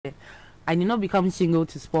I did not become single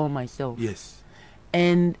to spoil myself. Yes.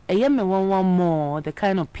 And I am one more the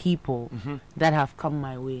kind of people that have come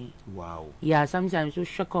my way. Wow. Yeah, sometimes you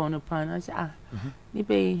shock on a pan. I say, you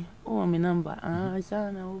pay, oh, my number.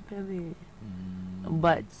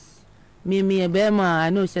 But me a bema, I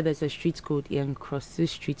know said there's a street code here and cross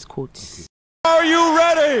this street code. Okay. Are you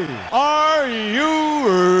ready? Are you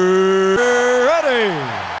ready?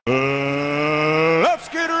 Let's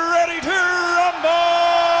get ready to rumble!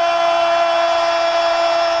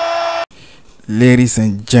 Ladies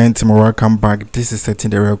and gentlemen, welcome back. This is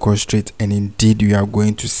Setting the Record Straight, and indeed we are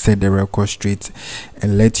going to set the record straight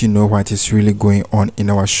and let you know what is really going on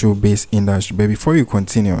in our showbiz industry. But before you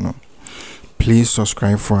continue, please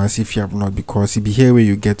subscribe for us if you have not, because it'll be here where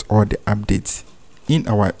you get all the updates in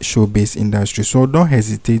our showbiz industry. So don't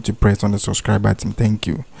hesitate to press on the subscribe button. Thank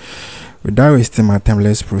you. Without wasting my time,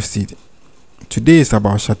 let's proceed. Today is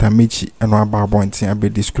about Shatta, Michy, and about Bonting. I'll be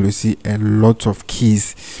disclosing a lot of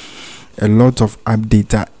keys, a lot of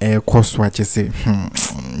update. Course what you say.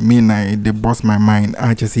 Me na they boss my mind.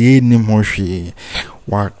 I just say any more shit.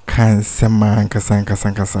 What can man kasa.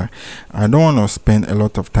 I don't want to spend a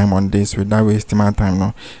lot of time on this without wasting my time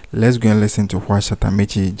now. Let's go and listen to what Shatta,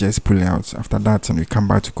 Michy just pull out. After that, and we come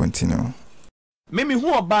back to continue. Mimi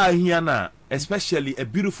who about here now, especially a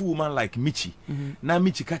beautiful woman like Michy. Now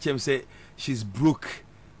Michy catch him say she's broke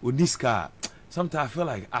with this car. Sometimes I feel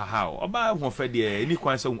like how about one for the any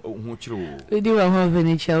quite so we do a whole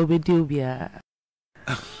furniture we do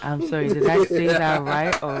I'm sorry, did I say that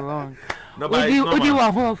right or wrong? No, we do a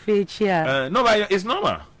whole feature. No, but it's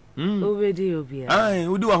normal. We do we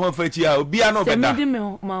do a whole feature. Be no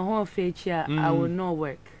better. My whole feature I will not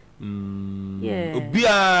work. Yeah. Be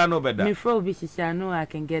no better. Me for business I know I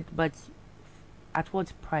can get, but at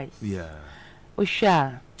what price? Yeah. Oh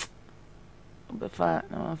sure. No.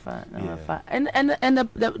 And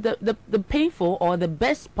the painful or the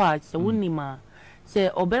best parts the wunima say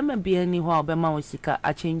obema be anywhere obema wasika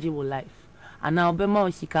a change your life. And now obema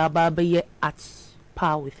wasika baba ye at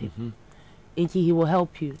par with him. Until he will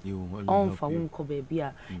help you. On for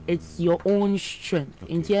it's your own strength.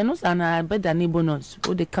 Until you know and I bet that bonus.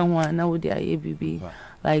 What they can one now with their ABB.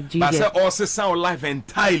 Like G. But also sound life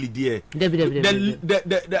entirely dear. Unless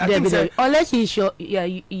he's sure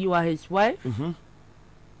you are his wife.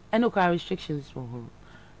 And no car restrictions for her.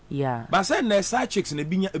 Yeah. But say na side chicks na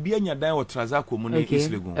be anya dan o transaco mo na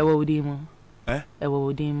islego. E wo di mo. E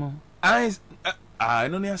wo di mo. I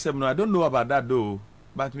no near no, I don't know about that though.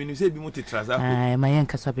 But when you say be mo to transaco. My young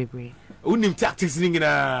kasa bebre. Unim tactics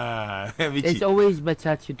na. It's always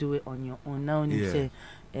better to do it on your own. Now you say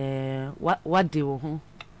what do you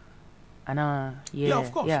yeah,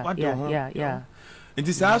 of course. Yeah. And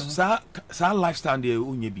this lifestyle there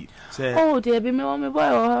unyebi. Oh, there be me on me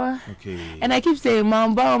boy. Okay. And I keep saying,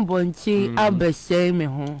 "Mom, bonchi, I'll say me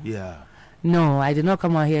home." Yeah. No, I did not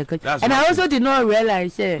come out here. And I also did not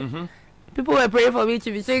realize people were praying for me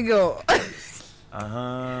to be single. You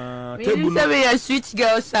say me a sweet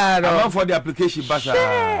girl, Sarah. I'm for the application, but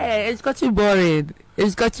it's got too boring.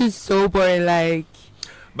 It's got too so boring, like.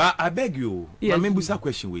 But I beg you, I mean, this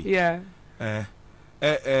question we. Yeah.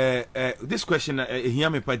 This question here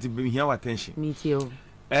me party here attention. Me too.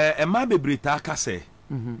 My baby Taka say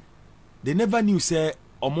they never knew say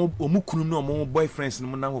omo kunu no omo boyfriends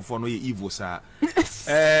no na for no evil sir.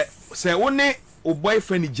 Say only o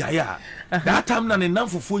boyfriend jaya. That time na ne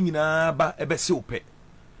namfofo nyina ba ebese ope.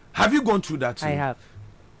 Have you gone through that too? I have.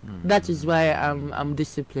 That is why I'm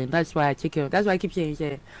disciplined. That's why I take care. That's why I keep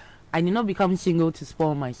saying I did not become single to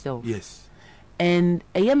spoil myself. Yes. And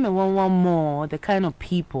I am one more the kind of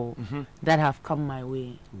people that have come my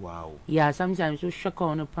way. Wow. Yeah, sometimes you shock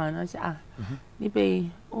on a pan. I say, you pay,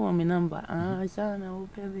 oh, my number.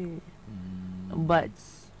 But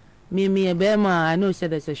me a bema, I know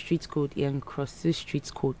said there's a street code here and cross this street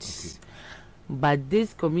code. Okay. But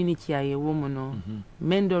this community are a woman,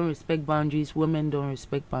 men don't respect boundaries, women don't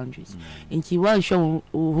respect boundaries. And she won't show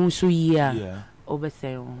who's so over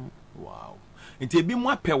say. Wow. And to be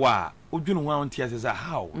more pewa, you know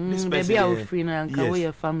how maybe I will free now and cover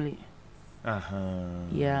your family.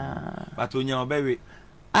 Yeah. But when you're very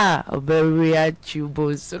very at you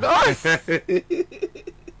both.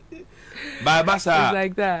 But Basa,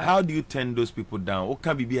 like that. How do you turn those people down? What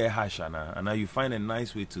can be a hash and now you find a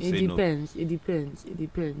nice way to say no? It depends.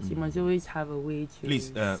 You must always have a way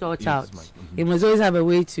to sort out. You must always have a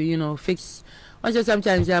way to, fix. Also,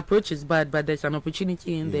 sometimes the approach is bad, but there's an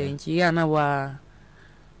opportunity in there.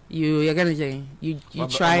 You're gonna say you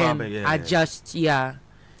try and adjust, to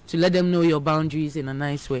let them know your boundaries in a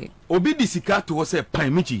nice way. Obi disika to was a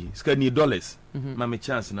pine Michy, $10. Mama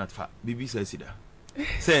chance not fat. Bibi says it.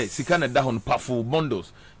 Say sikana da hon powerful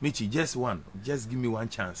bundles. Michy, just give me one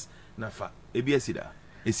chance. Nafa. Ebiesida.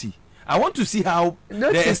 Esi. I want to see how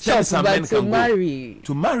not the extent some men to can marry. Go.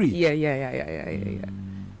 To marry?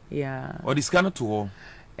 Yeah. Or this kind of tour?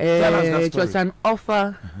 It was an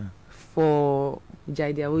offer for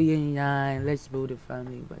Jaidia, let's build a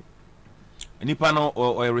family. But Nipano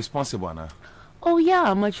or irresponsible na? Oh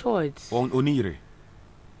yeah, matured. Onire.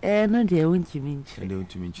 No, they won't mean.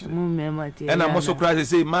 And I'm also crying. They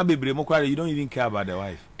say, "My baby, you don't even care about the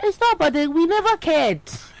wife." It's not about that. We never cared.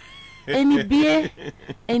 Any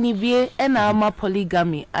beer, and our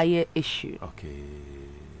polygamy are issue. Okay.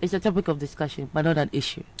 It's a topic of discussion, but not an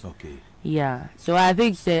issue. Okay. Yeah. So I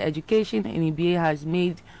think the education in NBA has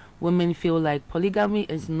made women feel like polygamy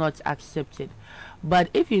is not accepted. But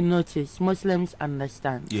if you notice, Muslims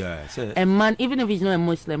understand. Yeah. So a man, even if he's not a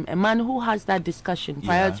Muslim, a man who has that discussion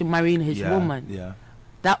prior to marrying his woman,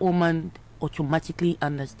 that woman automatically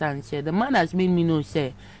understands. Say, the man has made me know,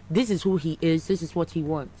 say, this is who he is, this is what he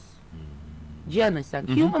wants. Do you understand?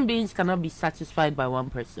 Human beings cannot be satisfied by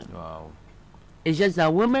one person. Wow. It's just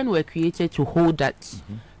that women were created to hold that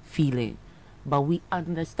feeling. But we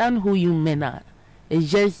understand who you men are.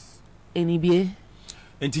 It's just NBA.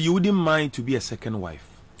 Until you wouldn't mind to be a second wife.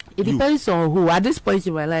 It depends on who. At this point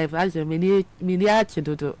in my life, I say,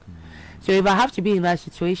 so if I have to be in that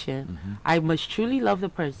situation, I must truly love the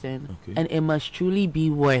person, and it must truly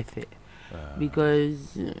be worth it.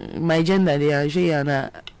 Because my gender, they are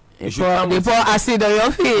they pour acid on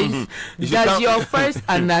your face. Does your first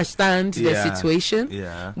understand the situation?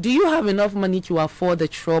 Yeah. Do you have enough money to afford the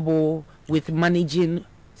trouble with managing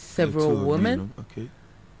several women? Okay.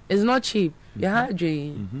 It's not cheap. You're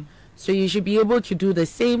dream. So you should be able to do the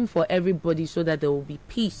same for everybody so that there will be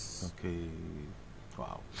peace. Okay.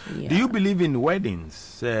 Wow. Yeah. Do you believe in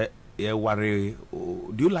weddings? Do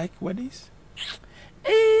you like weddings?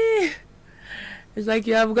 It's like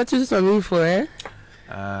you have got to something for it.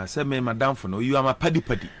 Say me madam for no. You are my paddy.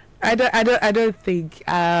 I don't think.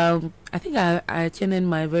 I think I attended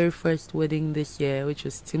my very first wedding this year, which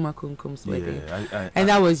was Tima Kunkum's wedding, and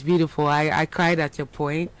that was beautiful. I cried at a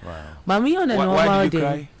point. Wow. But me on a normal did you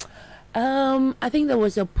day, cry? I think there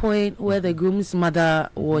was a point where the groom's mother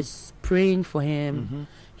was praying for him.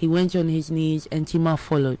 He went on his knees, and Tima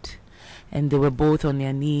followed, and they were both on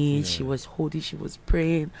their knees. She was holding, she was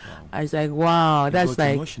praying. Wow. I was like, wow, that's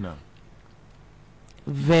like emotional.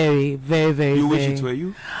 Very, very, very. You wish it were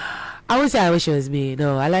you? I would say I wish it was me.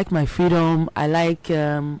 No, I like my freedom. I like.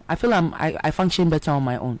 I feel I function better on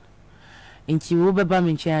my own. You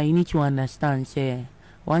need to understand. Say,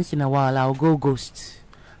 once in a while I'll go ghost.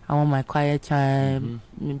 I want my quiet time.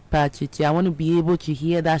 I want to be able to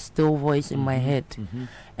hear that still voice in my head.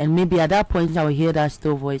 And maybe at that point I will hear that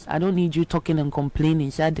still voice. I don't need you talking and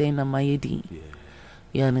complaining.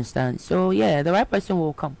 You understand? So yeah, the right person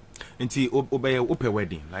will come. Until obey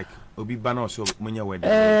wedding, like obi banner so when your wedding.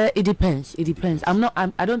 It depends.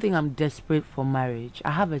 I don't think I'm desperate for marriage.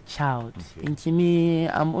 I have a child. Into me,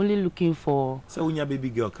 I'm only looking for. So when your baby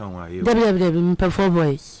girl come, why you? Prefer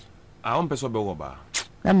boys. I want person be woba.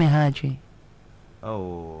 That me hard.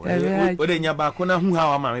 Oh, what then your back? Who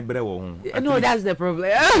how am I better? No, that's the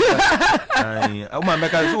problem. Oh my,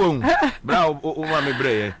 make us one. Bro, oh my,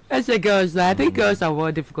 better. That's the girls. I think girls are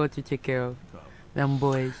more difficult to take care of than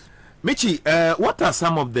boys. Michy, what are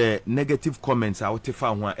some of the negative comments out of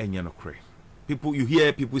people? You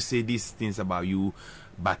hear people say these things about you,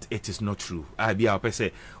 but it is not true. I be our person.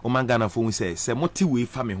 Omangana phone say motiwe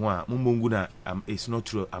fami hwa mumbunguna it's not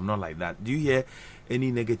true. I'm not like that. Do you hear any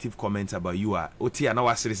negative comments about you? Oti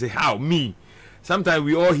anawasiri say how me. Sometimes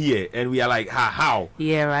we all hear and we are like, how?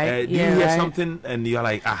 Yeah, right. Do you hear something and you're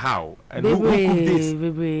like, how? And who cooked this?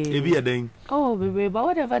 Baby. Oh, baby, but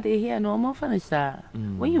whatever they hear, no more fun is that.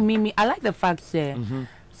 When you meet me, I like the fact that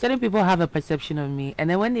certain people have a perception of me, and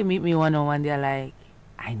then when they meet me one-on-one, they're like,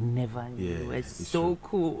 I never knew. It's so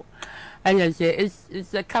cool. I just say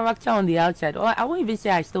it's a character on the outside. Or I won't even say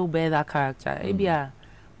I still bear that character. Maybe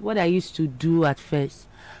what I used to do at first.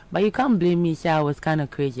 But you can't blame me, say I was kind of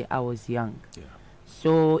crazy. I was young. Yeah.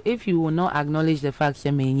 So if you will not acknowledge the fact,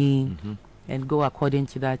 and go according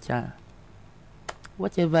to that,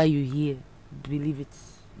 whatever you hear, believe it.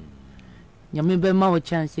 You may be more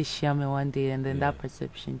chance to share me one day, and then that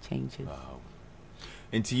perception changes. Wow.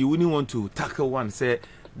 Until you wouldn't want to tackle one, say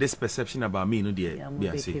this perception about me, no dear.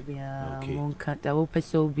 Okay. I hope I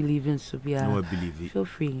so believe in Subia. No, I believe it. Feel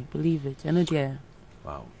free, believe it. I know, dear.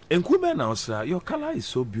 Wow. And Kuba now, sir, your color is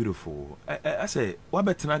so beautiful. I say, what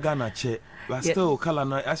better Nagana che? But still,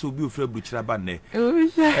 color, as will be afraid of Butcher Bande.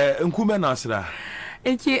 And Kuba now, sir.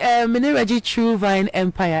 Mini Reggie True Vine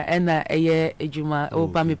Empire and Ejuma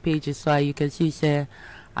over my pages, so you can see say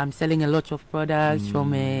I'm selling a lot of products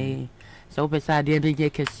from a so beside the end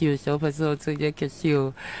get casio, so to get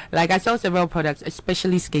casio. Like I sell several products,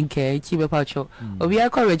 especially skincare, chiba pacho. We are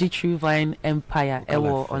called Reggie True Vine Empire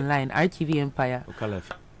online, RTV Empire.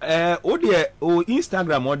 Oh dear, oh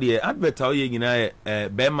Instagram, oh dear, advert oh ye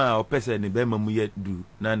Bema or person in Bema mu yet do,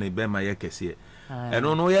 none Bema yekesi. And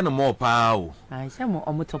no no more pow. I say more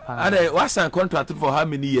omotopa. Ade what's a contract for how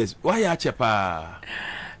many years? Why ya chepa?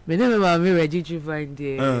 Me never me Reggie True Vine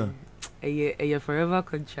there. A forever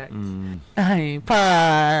contract. Aye,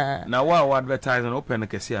 pa. Now what advertising open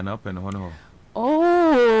kesi and open hono.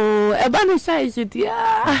 Oh, a banner size it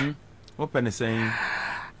yeah. Open the saying.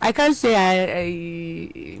 I can't say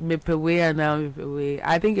I me per way and now me per way.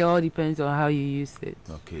 I think it all depends on how you use it.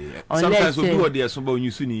 Okay. Sometimes we do what they are so you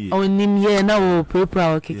soon. On nim yeah now proper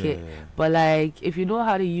okay. But like if you know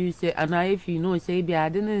how to use it and now if you know say I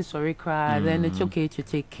didn't sorry cry then it's okay to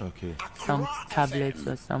take some tablets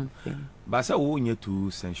or something. But I won't too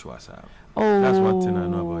sensual. Oh, that's one thing I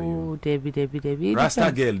know about you. Debbie.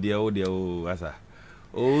 Rasta girl, dear, asa.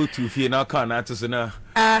 Oh, to fear now can't answer so now.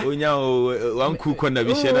 Oh, now one cook on the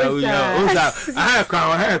vision. Oh, yeah. I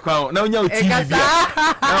crown. Now, TV.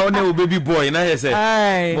 Now, no baby boy. And I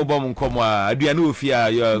said, Mobile come. Do you know fear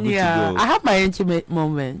you are good to go? I have my intimate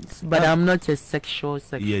moments, but I'm not a sexual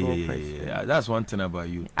person. Yeah. That's one thing about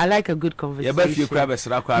you. I like a good conversation. Yeah, but if you grab a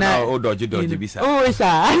slap, now, dodgy, bisa. Oh, it's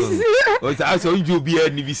I saw you be a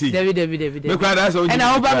NBC. Debbie. And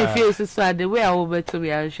I hope me feel so sad. The way I over to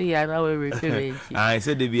me, I'll show you how we repair. I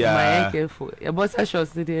said, they be careful. Your boss has shows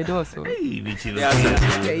today also.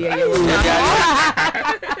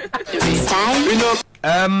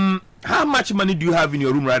 How much money do you have in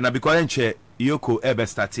your room right now? Because Yoko ever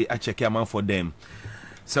started I check your man for them.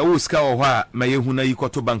 So who scour why may you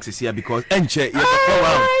huna to banks here because enche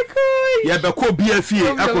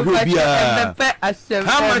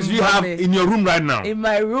how much do you have in your room right now? In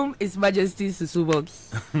my room is Majesty's Susu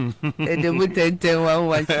box. And the wood 10 so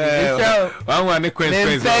one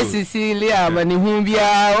question Cecilia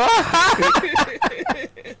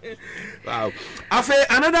wow. After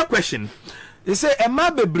another question. They say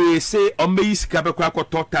Emma Bebre say Ombe is Capecraco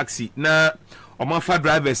taxi na Omanfa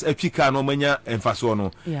drivers a chika no manya emfaso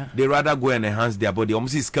no. They rather go and enhance their body.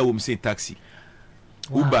 Omsi ska say taxi.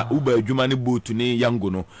 Uber adwuma ne boat ne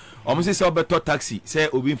yango no. Omsi say obeto taxi say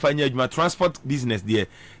obi mfanya adwuma transport business there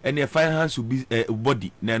and they finance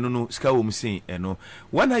body na no ska say no.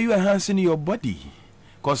 When are you enhancing your body?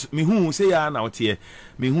 Cause me who say ya na otie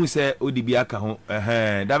me who say odibi aka ho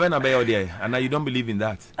da be na be o there and you don't believe in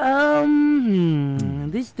that.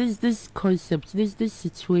 This concept, this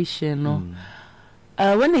situation, no.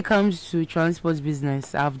 When it comes to transport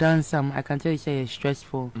business, I've done some. I can tell you, say it's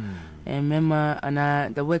stressful. And remember,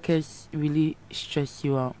 and the workers really stress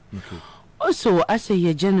you out. Okay. Also, I say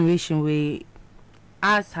your generation where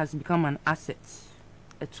us has become an asset.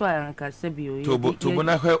 That's why I can say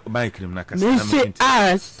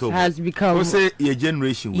us has become. Say your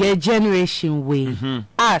generation. Your generation way.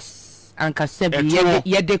 Us and Kasebi.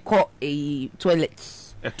 Yeah, they call a toilet.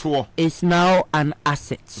 A tour is now an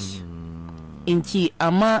asset. Inti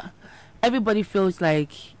ama everybody feels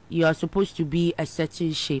like you are supposed to be a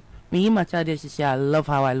certain shape. Me matter this is say I love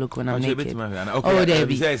how I look when I'm naked. Oh,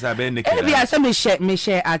 Debbie. Maybe I saw me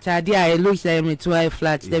share at idea. It looks like me too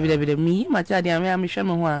flat. Debbie. Me matter I'm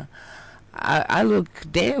sure I look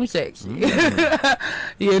damn sexy.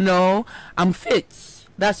 You know, I'm fit.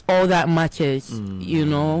 That's all that matters. You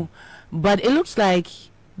know, but it looks like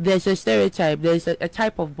there's a stereotype. There's a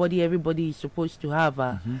type of body everybody is supposed to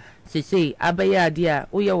have. Say, abaya idea.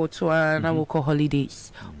 Oh yeah, what na we call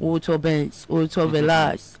holidays. What Benz. What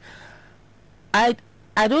Velas. I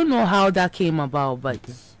don't know how that came about, but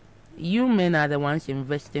you men are the ones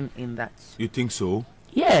investing in that. You think so?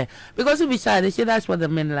 Yeah, because besides they say that's what the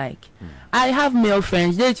men like. I have male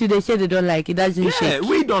friends. They say they don't like it. Doesn't shake.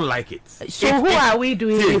 We don't like it. So who are we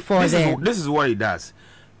doing it for them? This is what it does.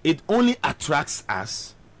 It only attracts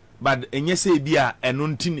us. But and you say bia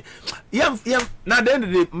enuntin yam na the end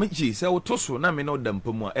of the day Michy say otoso na me no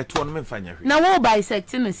dampa mu a eto no me fanya hwe na wo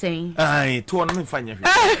bisect no saying ai to no me fanya hwe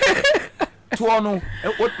to no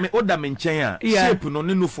me oda me nchen a shape no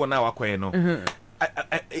ne nufo na wakoye no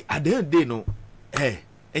at the end of the day no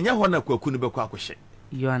enya ho na kwaku no be kwa akohye.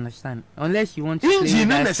 You understand? Unless you want to play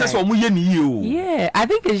that side. Yeah, I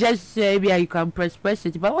think it's just maybe you can press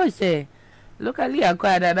it, but what say locally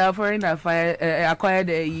acquired that foreign acquired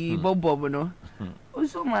a bob no.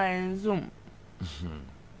 Also my Zoom.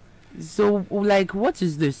 So like what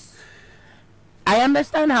is this? I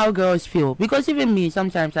understand how girls feel because even me,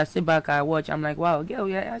 sometimes I sit back, I watch, I'm like, wow, girl,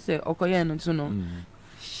 yeah, I say, okay, no,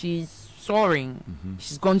 she's soaring.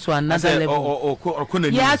 She's gone to another level.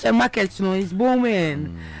 Yes, a market, is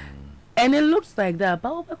booming. And it looks like that,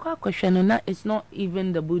 but it's not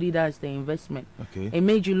even the booty that's the investment. Okay. It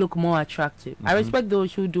made you look more attractive. I respect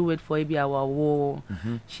those who do it for maybe our war.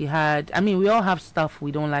 She had, I mean, we all have stuff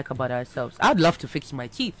we don't like about ourselves. I'd love to fix my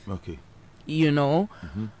teeth. Okay. You know,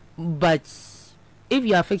 but if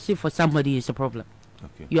you are fixing for somebody, it's a problem.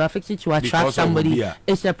 Okay. You are fixing to attract Because somebody,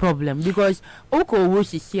 it's a problem. Because Oko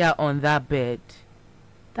Wush is here on that bed,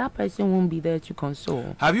 that person won't be there to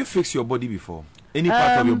console. Have you fixed your body before? Any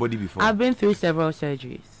part of your body before? I've been through several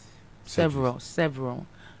surgeries. Several.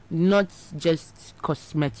 Not just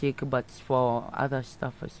cosmetic, but for other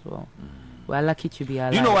stuff as well. We're lucky to be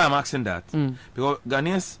alive. You know why I'm asking that? Because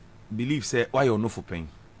Ghanaians believe, say, why you're no for pain?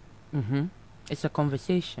 It's a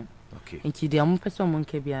conversation. Okay.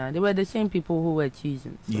 They were the same people who were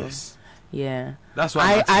choosing. So. Yes. Yeah. That's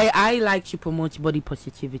why I like to promote body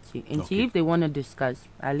positivity. And Okay. if they want to discuss,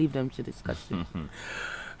 I leave them to discuss it.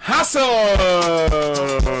 Hustle!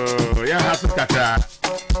 Yeah, hustle kata.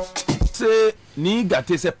 Say, Niga,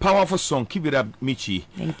 it's a powerful song. Keep it up, Michy.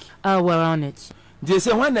 Thank you. We're on it. They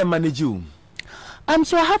say, when they manage you?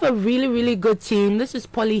 So I have a really, really good team. This is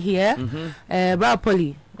Polly here. Brother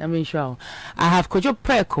Polly, sure. I have Kojo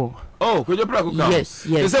Preko. Oh, Kojo Preko. Yes.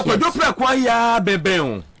 They say, Kojo Preko, yeah,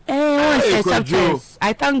 baby.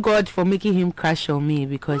 I thank God for making him crash on me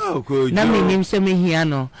because so Kojo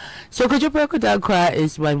Preko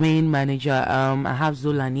is my main manager. I have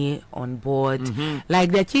Zolani on board.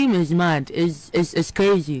 Like the team is mad. It's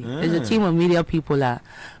crazy. It's a team of media people.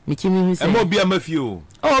 Michy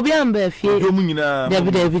Oh, be am be fie.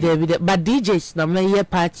 David. But DJs na me ye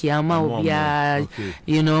party ama obia.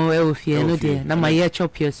 You know, e fie no dey. Na my ye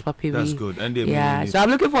chop your papi. That's good. And yeah, so I'm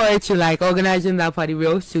looking forward to like organizing that party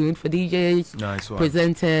real soon for DJs,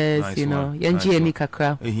 presenters, nice, you know. Nice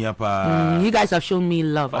kakra. You guys have shown me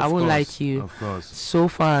love. I won't lie to you. Of course. So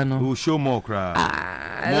far, no. We'll show more crowd.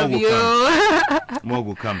 I love you. More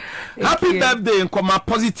will come. Happy birthday and come a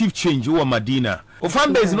positive change. You are Medina. O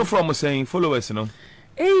fan base no from saying followers, you know.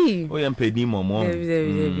 Hey. Oh, I'm paid more.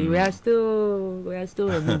 We are still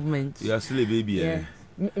a movement. You are still a baby, yeah.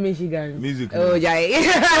 Michigan. Music. Oh, yeah.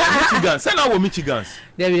 Michigan. Send our Michigans.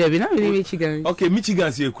 David, not really Michigan. Okay,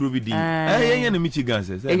 Michigans here, crew with the Michigans.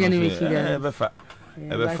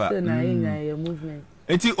 Your movement.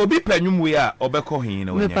 Enti obi panyum we a obeko hin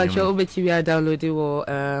na we patch over TV download it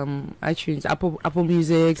iTunes, Apple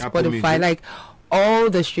Music, Spotify, like all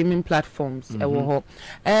the streaming platforms. I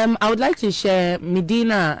would like to share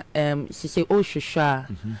Medina she say Oshusha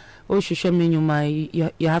menu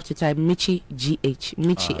you have to type Michy GH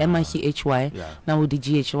Michy MICHY now with the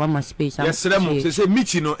GH one more space. Yes, say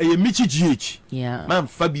Michy no Michy GH. Yeah. Man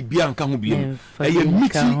fa bibia nka ho biem.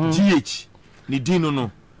 Michy GH ni dino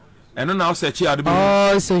no. And then I'll search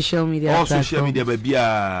all social media. All social media, baby.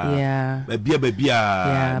 Yeah.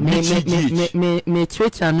 Yeah. Me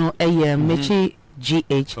Twitter no Michy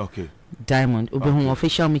GH. Okay. Diamond.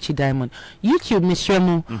 Official Michy Diamond. YouTube Miss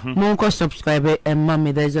Remo. Monko subscriber and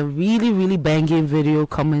mommy. There's a really, really banging video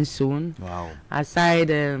coming soon. Wow. Aside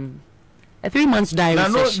a 3 months diary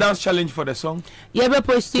session. No dance challenge for the song. Yeah, but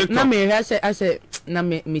post it. I said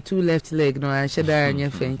me two left leg no I said that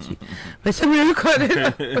and thank you. But so we recorded.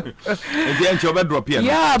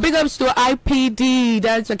 Yeah, big ups to IPD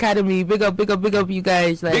Dance Academy. Big up you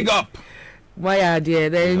guys. Like, big up. Why are there?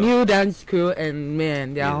 The new dance crew and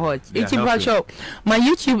man, they are hot. My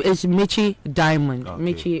YouTube is Michy Diamond.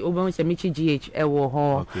 Michy, Michy GH.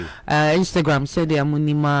 Instagram said they are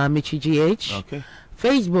Munima Michy GH. Okay.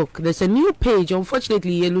 Facebook, there's a new page.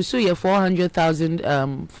 Unfortunately, Yelusu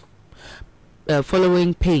 400,000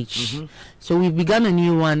 following page. So we've begun a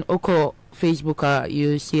new one. Oko Facebook,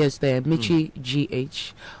 you see us there, Michy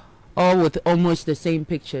GH, all with almost the same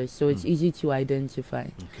pictures, so it's easy to identify.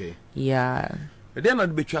 Okay. Yeah. But they're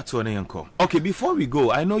not be chat to an uncle. Okay, before we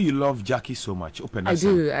go, I know you love Jackie so much.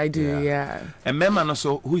 I do, yeah. And Memano,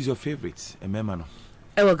 also, who is your favorite? And Memano.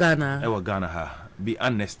 Ewa Ghana, ha. Be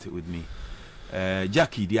honest with me.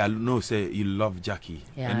 Jackie, I know say you love Jackie.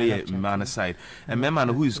 Yeah, and they man aside. And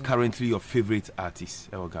Memano, who is currently your favorite artist?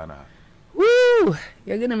 Ewa Ghana. Woo!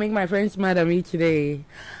 You're gonna make my friends mad at me today.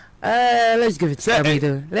 Let's give it to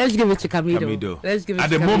Camido. Let's give it to Camido. Let's give it at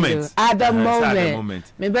to the moment. At the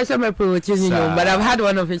moment. Maybe I'm promoting, but I've had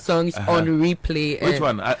one of his songs on replay. Which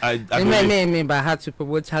one? I had to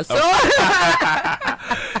promote her. So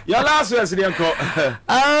Your last words,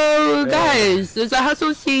 Oh, guys, it's a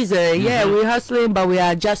hustle season. Yeah, we're hustling, but we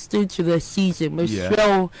are adjusting to the season. We're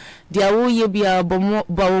still there. Will you be a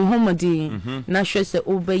homody? Not sure say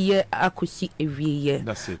over year I could see every year.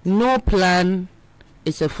 That's it. No plan.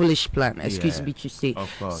 It's a foolish plan, excuse me to say.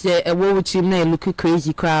 Of course. Say, what would you mean? Look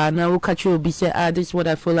crazy cry. Now, catch you be say, this is what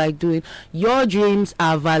I feel like doing. Your dreams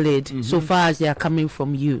are valid so far as they are coming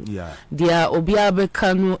from you. Yeah. They are obiabe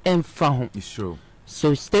kanu and fahom. It's true.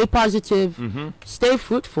 So stay positive, stay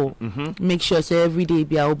fruitful. Make sure say every day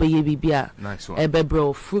be a obey be a nice one. Ebe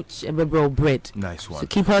bro fruits, ebe bro bread. Nice one. So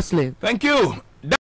keep hustling. Thank you.